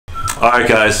Alright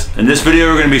guys, in this video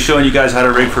we're going to be showing you guys how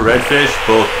to rig for redfish,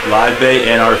 both live bait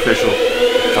and artificial,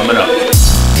 coming up.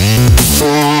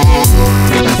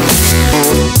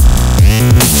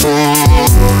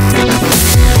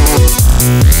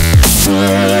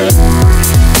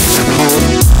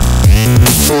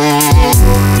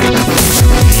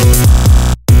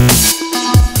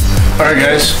 Alright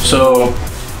guys, so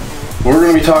we're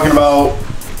going to be talking about,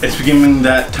 it's beginning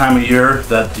that time of year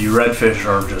that the redfish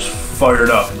are just fired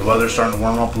up. The weather's starting to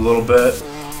warm up a little bit,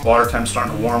 water temp's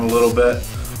starting to warm a little bit,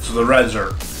 so the reds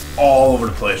are all over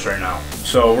the place right now.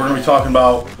 So we're going to be talking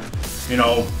about, you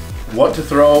know, what to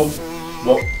throw,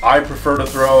 what I prefer to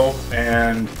throw,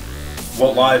 and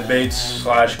what live baits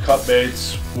slash cut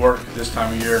baits work this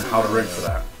time of year and how to rig for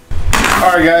that.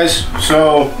 Alright guys,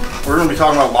 so we're going to be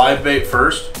talking about live bait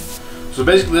first. So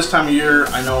basically this time of year,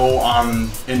 I know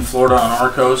in Florida on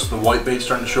our coast, the white bait's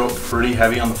starting to show up pretty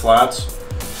heavy on the flats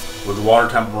with the water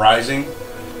temp rising.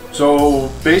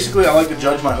 So basically I like to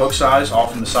judge my hook size off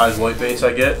from the size white baits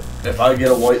I get. If I get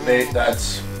a white bait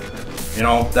that's, you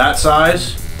know, that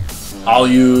size, I'll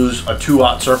use a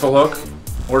 2-aught circle hook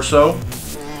or so,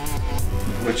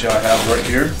 which I have right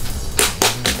here.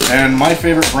 And my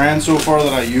favorite brand so far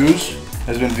that I use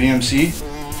has been VMC.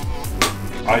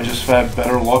 I just have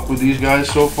better luck with these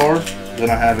guys so far than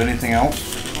I have anything else.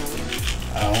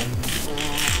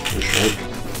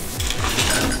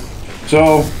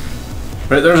 So,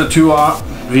 right there's a 2-aught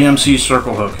VMC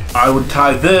circle hook. I would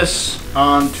tie this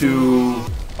onto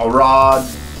a rod.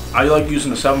 I like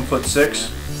using a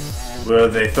 7'6"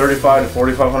 with a 35 to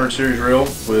 4500 series reel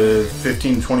with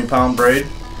 15 to 20 pound braid.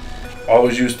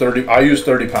 Always use 30. I use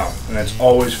 30 pound, and it's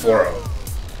always fluoro.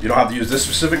 You don't have to use this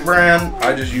specific brand.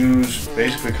 I just use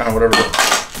basically kind of whatever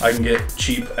I can get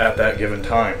cheap at that given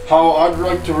time. How I'd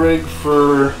like to rig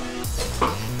for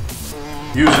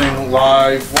using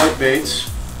live white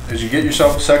baits is you get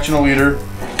yourself a sectional leader.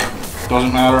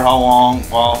 Doesn't matter how long.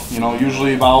 Well, you know, I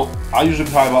usually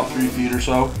tie about 3 feet or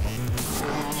so,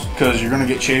 because you're gonna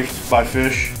get chafed by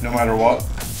fish no matter what.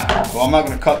 Well, I'm not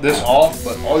gonna cut this off,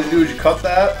 but all you do is you cut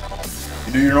that.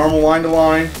 You do your normal line to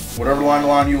line, whatever line to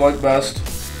line you like best.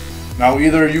 Now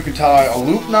either you can tie a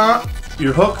loop knot,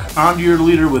 your hook onto your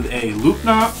leader with a loop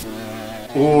knot,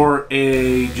 or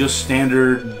a just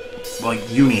standard like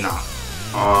uni knot.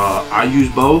 I use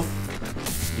both.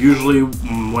 Usually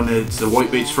when it's the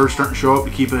white baits first starting to show up,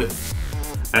 to keep it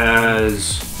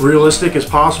as realistic as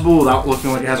possible without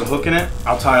looking like it has a hook in it,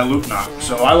 I'll tie a loop knot.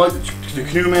 So I like the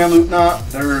Canoe Man loop knot.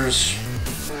 There's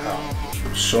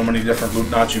so many different loop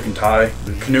knots you can tie.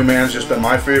 The Canoe Man's just been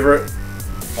my favorite.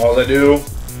 All I do,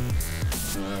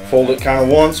 fold it kind of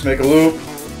once, make a loop,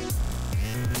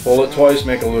 fold it twice,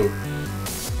 make a loop.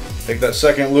 Take that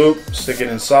second loop, stick it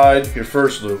inside your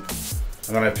first loop,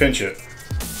 and then I pinch it.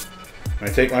 And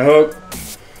I take my hook,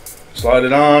 slide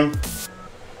it on,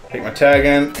 take my tag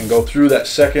in, and go through that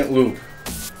second loop.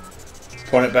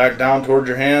 Point it back down towards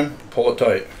your hand, pull it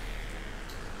tight.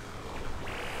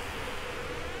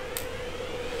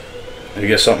 And you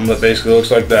get something that basically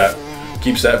looks like that.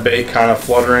 Keeps that bait kind of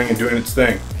fluttering and doing its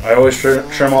thing. I always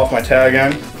trim off my tag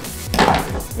end,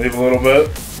 leave a little bit.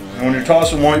 And when you're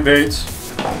tossing white baits,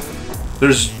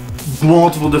 there's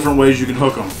multiple different ways you can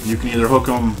hook them. You can either hook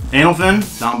them anal fin,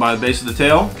 down by the base of the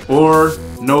tail, or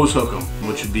nose hook them,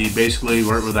 which would be basically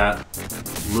right where that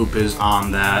loop is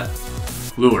on that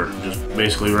lure. Just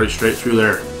basically right straight through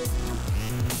there.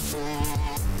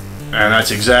 And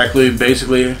that's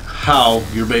basically how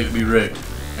your bait would be rigged.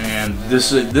 And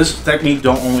this technique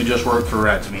don't only just work for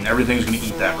reds. I mean, everything's gonna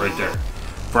eat that right there.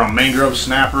 From mangrove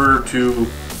snapper to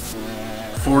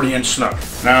 40-inch snook.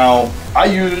 Now, I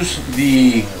use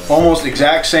the almost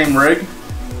exact same rig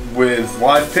with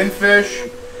live pinfish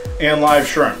and live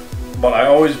shrimp. But I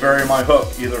always vary my hook,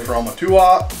 either from a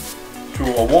 2-aught to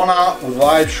a 1-aught with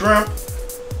live shrimp,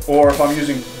 or if I'm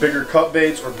using bigger cut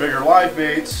baits or bigger live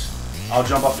baits, I'll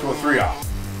jump up to a 3-aught.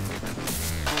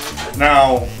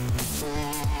 Now,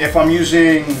 if I'm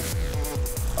using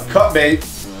a cut bait,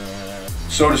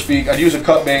 so to speak, I'd use a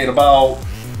cut bait about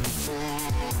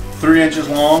 3 inches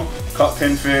long, cut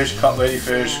pinfish, cut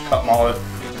ladyfish, cut mullet,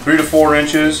 3 to 4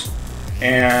 inches,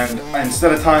 and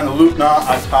instead of tying the loop knot,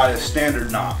 I tie a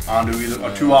standard knot onto either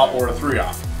a 2-aught or a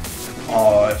 3-aught.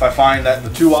 If I find that the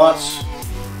 2-aughts,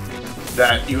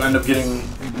 that you end up getting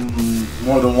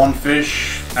more than one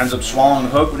fish ends up swallowing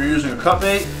the hook when you're using a cut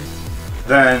bait,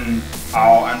 then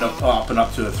I'll end up popping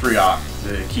up to a 3-aught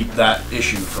to keep that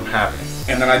issue from happening.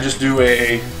 And then I just do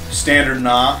a standard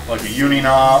knot, like a uni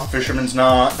knot, fisherman's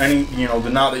knot, any, you know, the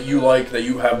knot that you like, that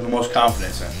you have the most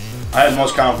confidence in. I have the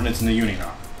most confidence in the uni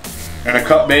knot. And a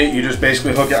cut bait, you just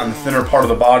basically hook it on the thinner part of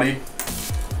the body.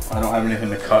 I don't have anything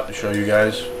to cut to show you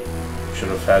guys. Should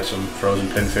have had some frozen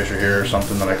pinfisher here or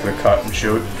something that I could have cut and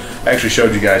shoot. I actually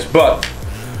showed you guys, but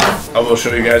I will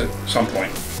show you guys at some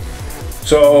point.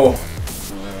 So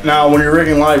now when you're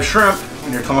rigging live shrimp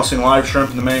and you're tossing live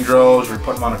shrimp in the mangroves or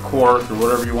putting them on a cork or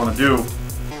whatever you want to do,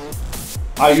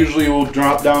 I usually will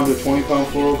drop down to 20-pound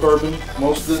fluorocarbon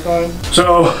most of the time.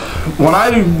 So when I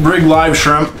rig live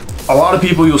shrimp, a lot of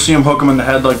people, you'll see them hook them in the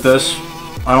head like this.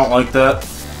 I don't like that.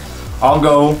 I'll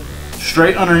go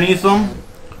straight underneath them,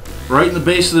 right in the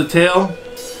base of the tail,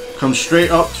 come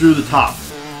straight up through the top.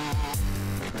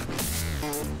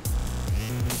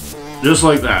 Just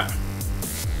like that.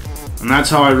 And that's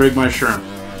how I rig my shrimp.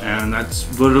 And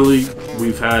that's literally,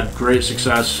 we've had great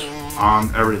success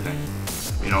on everything.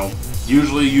 You know, I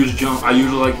usually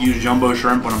like to use jumbo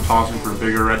shrimp when I'm tossing for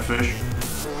bigger redfish.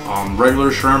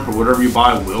 Regular shrimp or whatever you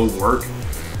buy will work,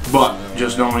 but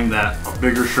just knowing that a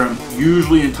bigger shrimp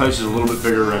usually entices a little bit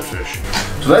bigger redfish.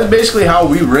 So that's basically how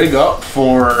we rig up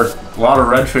for a lot of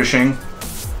redfishing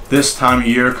this time of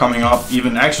year coming up.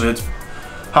 Even actually, it's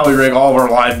how we rig all of our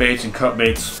live baits and cut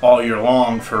baits all year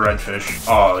long for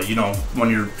redfish. You know, when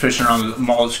you're fishing around the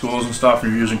mullet schools and stuff,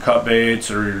 and you're using cut baits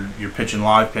or you're pitching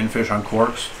live pinfish on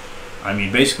corks. I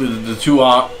mean, basically the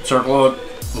 2-aught circle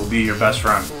hook will be your best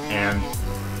friend. And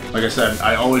like I said,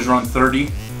 I always run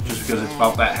 30 just because it's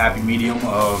about that happy medium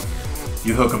of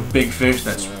you hook a big fish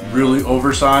that's really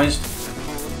oversized,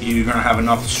 you're gonna have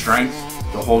enough strength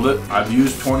to hold it. I've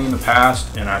used 20 in the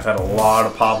past and I've had a lot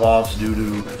of pop-offs due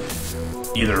to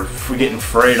either getting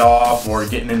frayed off or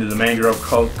getting into the mangrove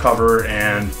cover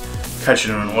and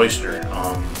catching an oyster.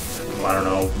 I don't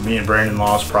know, me and Brandon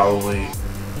lost probably,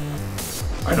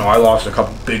 I know I lost a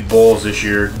couple big bulls this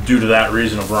year due to that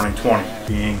reason of running 20,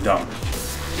 being dumb.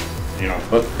 You know,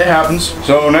 but it happens.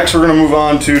 So next we're gonna move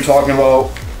on to talking about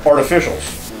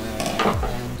artificials.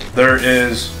 There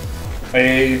is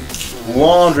a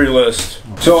laundry list.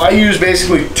 So I use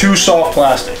basically 2 soft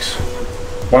plastics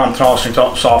when I'm tossing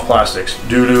soft plastics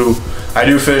due to, I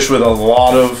do fish with a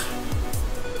lot of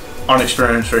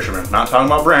unexperienced fishermen. Not talking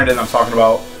about Brandon, I'm talking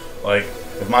about like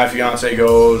if my fiance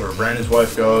goes or Brandon's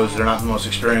wife goes, they're not the most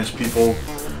experienced people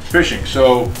fishing.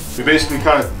 So we basically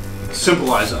kind of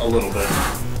simplifies it a little bit.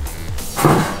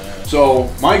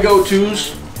 So my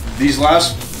go-tos, these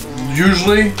last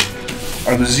usually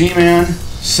are the Z-Man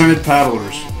scented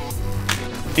paddlers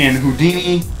in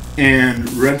Houdini and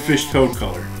Redfish toad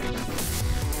color.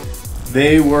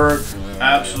 They work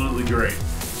absolutely great.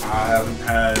 I haven't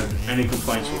had any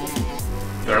complaints with them.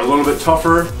 They're a little bit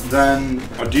tougher than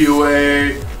a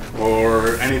DOA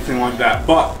or anything like that,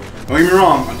 but don't get me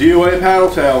wrong, a DOA paddle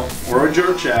tail or a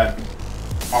jerk shad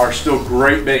are still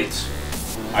great baits.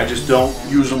 I just don't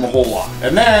use them a whole lot.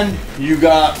 And then you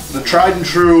got the tried and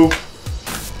true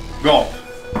gulp.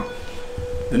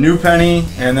 The new penny,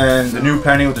 and then the new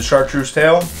penny with the chartreuse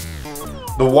tail.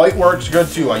 The white works good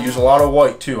too. I use a lot of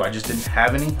white too. I just didn't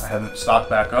have any. I haven't stocked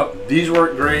back up. These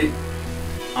work great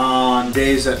on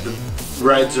days that the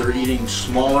reds are eating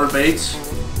smaller baits.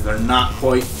 They're not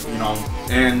quite, you know,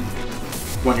 and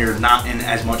when you're not in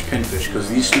as much pinfish, because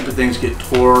these stupid things get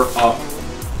tore up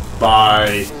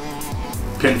by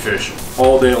pinfish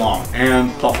all day long,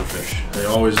 and pufferfish. They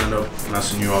always end up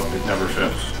messing you up. It never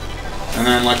fits. And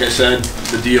then, like I said,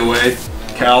 the DOA,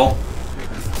 Cal,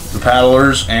 the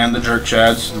paddlers, and the jerk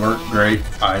shads work great.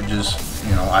 I just,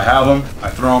 you know, I have them.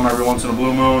 I throw them every once in a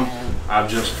blue moon. I've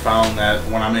just found that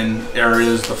when I'm in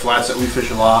areas, the flats that we fish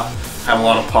a lot, have a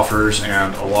lot of puffers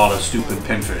and a lot of stupid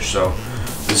pinfish. So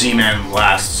the Z-Man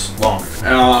lasts longer.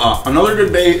 Another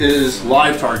good bait is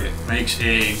Live Target. Makes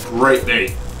a great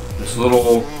bait. This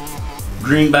little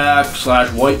greenback /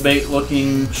 white bait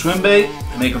looking swim bait.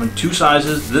 They make them in 2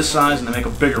 sizes, this size, and they make a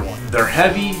bigger one. They're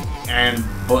heavy and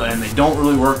they don't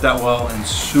really work that well, and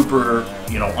super,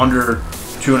 you know, under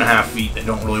 2.5 feet, they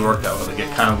don't really work that well. They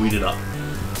get kind of weeded up.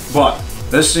 But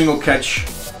this thing will catch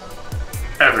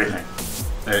everything.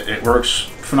 It works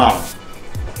phenomenal,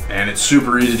 and it's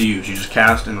super easy to use. You just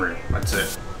cast and reel. That's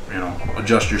it. You know,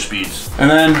 adjust your speeds. And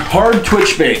then hard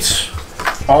twitch baits.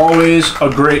 Always a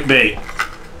great bait.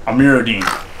 A Mirodine.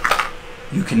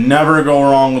 You can never go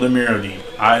wrong with a Mirodine.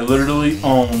 I literally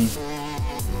own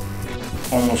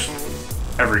almost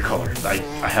every color. I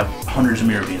have hundreds of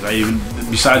Mirodines. I even,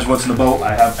 besides what's in the boat,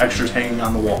 I have extras hanging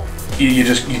on the wall. You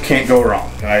can't go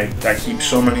wrong. I keep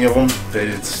so many of them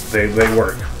that they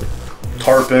work.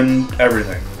 Tarpon,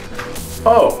 everything.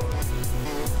 Oh,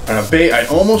 and a bait I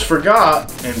almost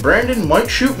forgot, and Brandon might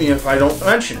shoot me if I don't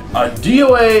mention it. A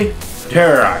DOA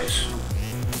Terrorize.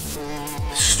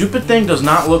 Stupid thing does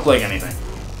not look like anything,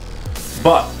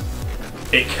 but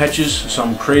it catches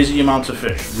some crazy amounts of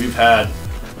fish. We've had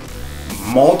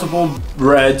multiple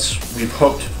reds. We've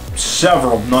hooked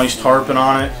several nice tarpon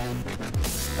on it.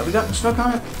 Have we gotten snook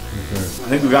on it? Okay. I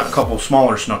think we've got a couple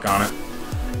smaller snook on it.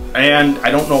 And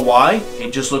I don't know why.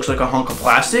 It just looks like a hunk of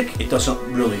plastic. It doesn't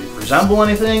really resemble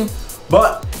anything,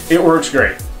 but it works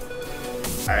great.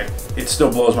 It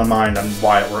still blows my mind on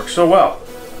why it works so well,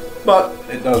 but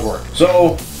it does work.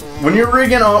 So when you're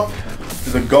rigging up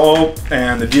the gulp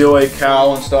and the DOA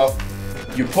cow and stuff,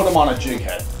 you put them on a jig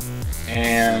head.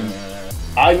 And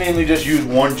I mainly just use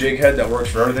one jig head that works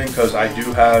for everything because I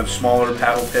do have smaller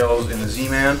paddle tails in the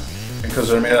Z-Man, and because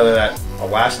they're made out of that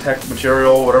Elastec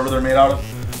material, whatever they're made out of,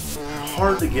 they're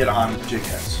hard to get on jig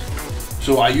heads.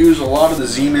 So I use a lot of the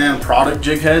Z-Man product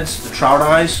jig heads, the trout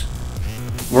eyes.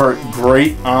 Work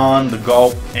great on the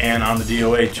gulp and on the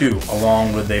DOA too,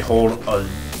 along with they hold a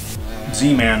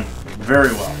Z-Man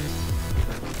very well.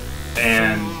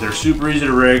 And they're super easy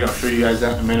to rig. I'll show you guys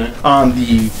that in a minute. On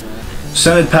the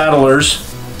scented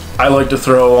paddlers, I like to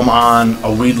throw them on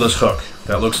a weedless hook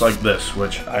that looks like this,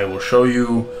 which I will show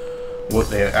you what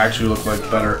they actually look like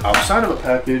better outside of a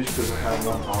package because I have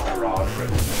them on a rod right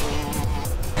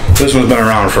now. This one's been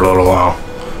around for a little while,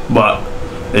 but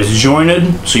it's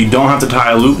jointed, so you don't have to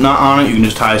tie a loop knot on it. You can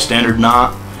just tie a standard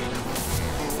knot,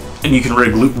 and you can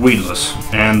rig weedless,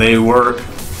 and they work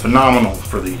phenomenal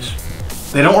for these.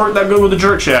 They don't work that good with the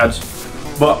jerk shads,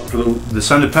 but for the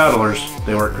scented paddlers,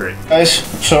 they work great. Guys,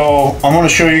 so I'm going to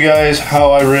show you guys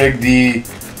how I rig the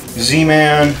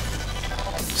Z-Man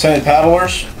scented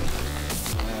paddlers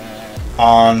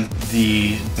on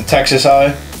the Texas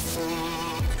Eye.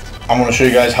 I'm going to show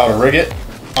you guys how to rig it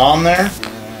on there,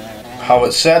 how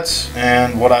it sets,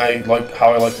 and how I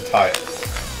like to tie it.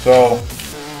 So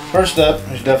first step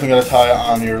is you definitely got to tie it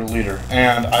on your leader,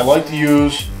 and I like to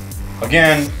use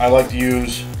 20-pound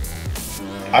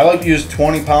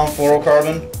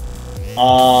fluorocarbon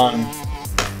on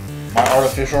my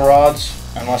artificial rods,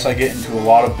 unless I get into a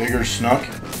lot of bigger snook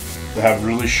that have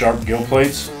really sharp gill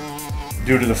plates,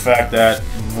 due to the fact that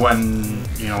when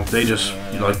they just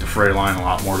like to fray line a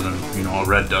lot more than a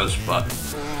red does. But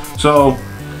so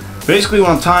basically when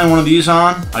I'm tying one of these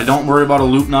on, I don't worry about a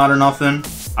loop knot or nothing.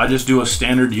 I just do a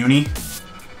standard uni.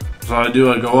 So I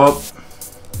go up,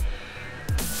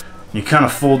 you kind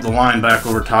of fold the line back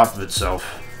over top of itself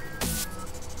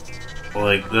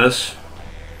like this.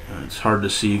 And it's hard to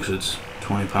see because it's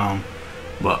 20-pound,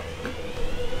 but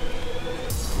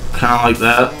kind of like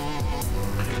that.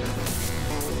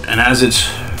 And as it's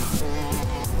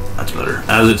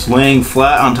laying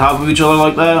flat on top of each other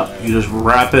like that, you just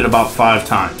wrap it about 5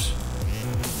 times.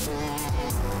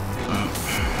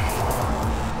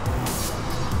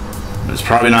 It's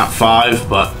probably not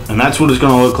 5, and that's what it's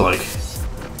going to look like.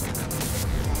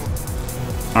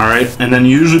 Alright, and then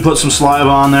you usually put some saliva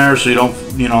on there so you don't,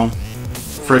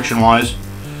 friction wise.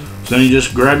 So then you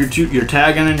just grab your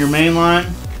tag end and your main line,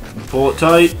 and pull it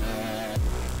tight,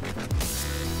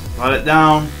 let it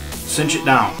down, cinch it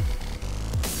down.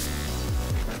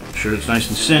 Make sure it's nice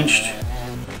and cinched.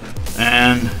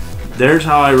 And there's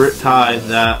how I tie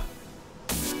that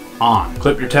on.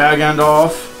 Clip your tag end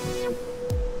off.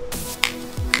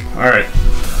 Alright,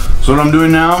 so what I'm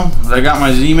doing now is I got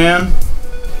my Z-Man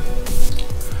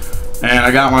and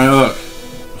I got my hook.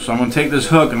 So I'm going to take this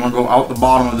hook and I'm going to go out the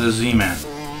bottom of this Z-Man.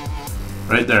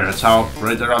 Right there, that's how,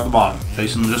 right there out the bottom,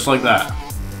 facing just like that.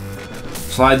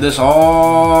 Slide this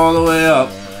all the way up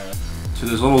to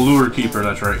this little lure keeper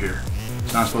that's right here.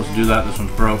 It's not supposed to do that, this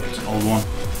one's broke, it's an old one.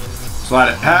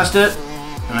 Slide it past it,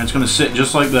 and it's going to sit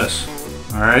just like this.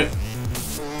 Alright?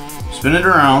 Spin it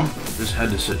around, get this head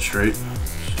to sit straight.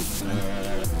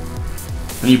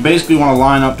 And you basically want to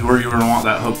line up to where you're going to want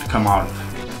that hook to come out of.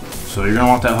 So you're going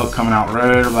to want that hook coming out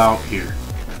right about here.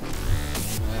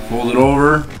 Fold it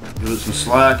over, give it some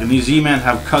slack, and these Z-Man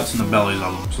have cuts in the bellies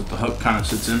of them so that the hook kind of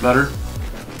sits in better.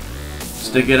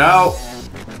 Stick it out,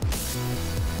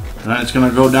 and then it's going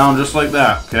to go down just like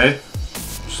that, okay?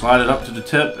 Slide it up to the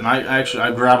tip, and I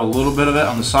grab a little bit of it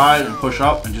on the side and push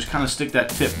up and just kind of stick that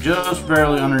tip just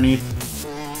barely underneath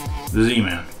the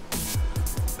Z-Man.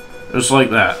 Just like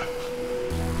that.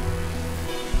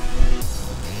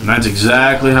 And that's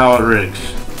exactly how it rigs.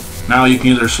 Now you can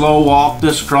either slow walk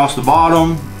this across the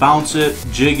bottom, bounce it,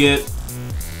 jig it.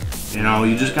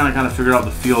 You just kind of figure out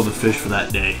the feel of the fish for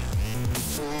that day.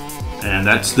 And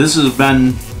this has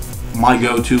been my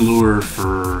go-to lure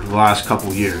for the last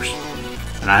couple years.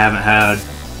 And I've had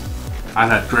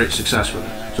great success with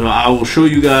it. So I will show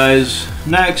you guys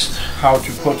next how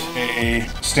to put a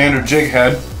standard jig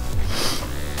head.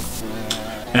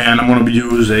 And I'm going to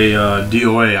use a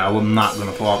DOA. I'm not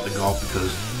going to pull out the gulp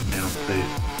because they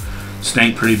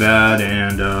stink pretty bad,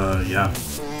 and yeah,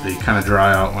 they kind of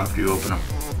dry out after you open them.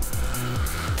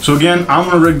 So again, I'm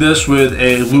going to rig this with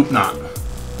a loop knot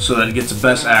so that it gets the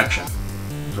best action.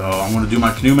 So I'm going to do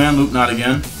my canoe man loop knot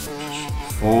again.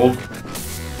 Fold,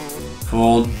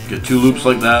 fold, get 2 loops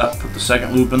like that, put the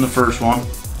second loop in the first one,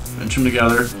 pinch them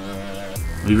together,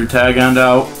 leave your tag end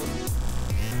out,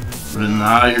 put it in the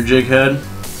eye of your jig head,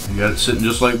 you got it sitting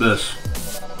just like this.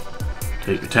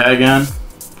 Take your tag end,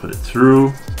 put it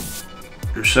through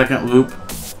your second loop.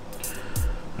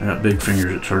 I got big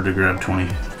fingers, it's hard to grab 20.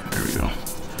 There we go.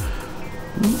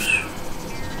 Oops.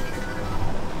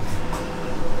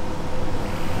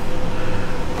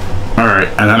 Alright,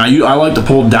 and then I like to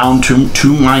pull down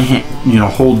to my hand, you know,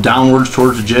 hold downwards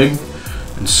towards the jig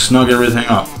and snug everything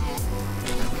up.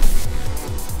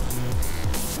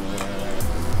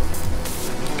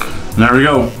 And there we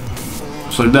go.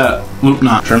 Just like that. Loop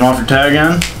knot. Turn off your tag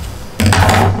end.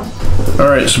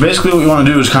 Alright, so basically what you want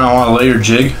to do is kind of want to lay your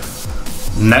jig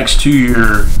next to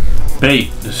your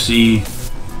bait to see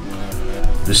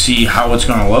how it's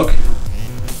going to look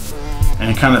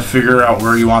and kind of figure out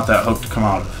where you want that hook to come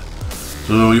out of.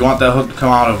 So you want that hook to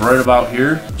come out of right about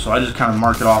here, so I just kind of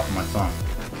mark it off with my thumb.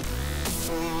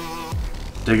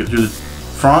 Take it through the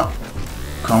front,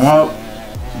 come up,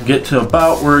 get to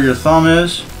about where your thumb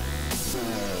is,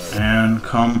 and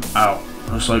come out,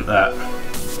 just like that.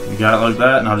 You got it like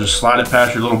that, now just slide it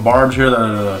past your little barbs here that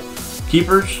are the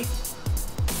keepers.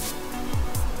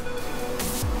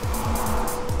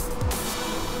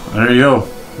 There you go.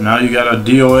 Now you got a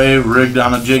DOA rigged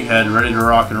on a jig head ready to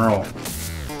rock and roll.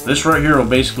 This right here will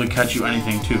basically catch you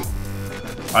anything too.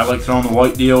 I like throwing the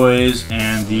white DOAs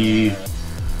and the,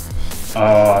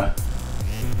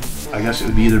 I guess it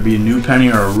would either be a new penny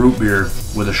or a root beer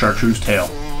with a chartreuse tail.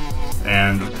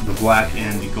 And the black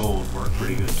and the gold work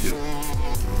pretty good too.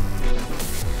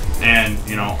 And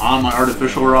you know, on my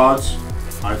artificial rods,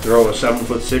 I throw a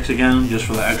 7'6" again just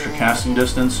for the extra casting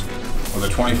distance, with a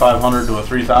 2500 to a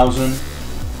 3000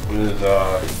 with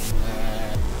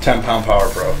 10-pound Power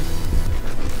Pro.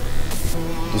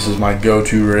 This is my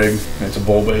go-to rig. It's a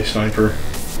bull base sniper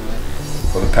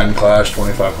with a Penn Clash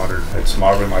 2500. It's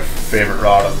probably my favorite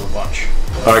rod of the bunch.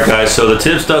 Alright guys, so the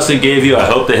tips Dustin gave you, I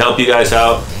hope they help you guys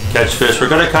out catch fish. We're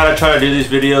going to kind of try to do these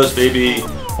videos maybe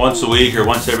once a week or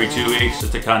once every 2 weeks,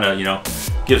 just to kind of, you know,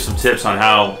 give some tips on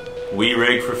how we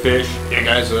rig for fish. Yeah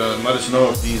guys, let us know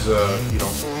if these, you know,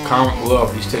 comment below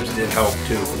if these tips did help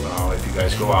too. If you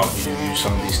guys go out and you do use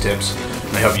some of these tips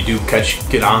and they help you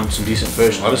get on some decent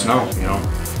fish, let us know, you know.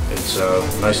 It's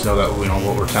nice to know that, you know,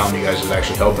 what we're telling you guys is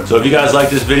actually helping. So if you guys like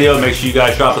this video, make sure you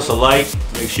guys drop us a like.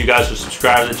 Make sure you guys are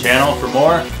subscribed to the channel for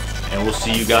more. And we'll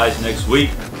see you guys next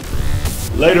week.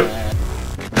 Later.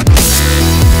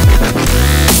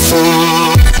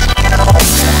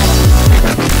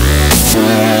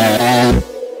 Yeah.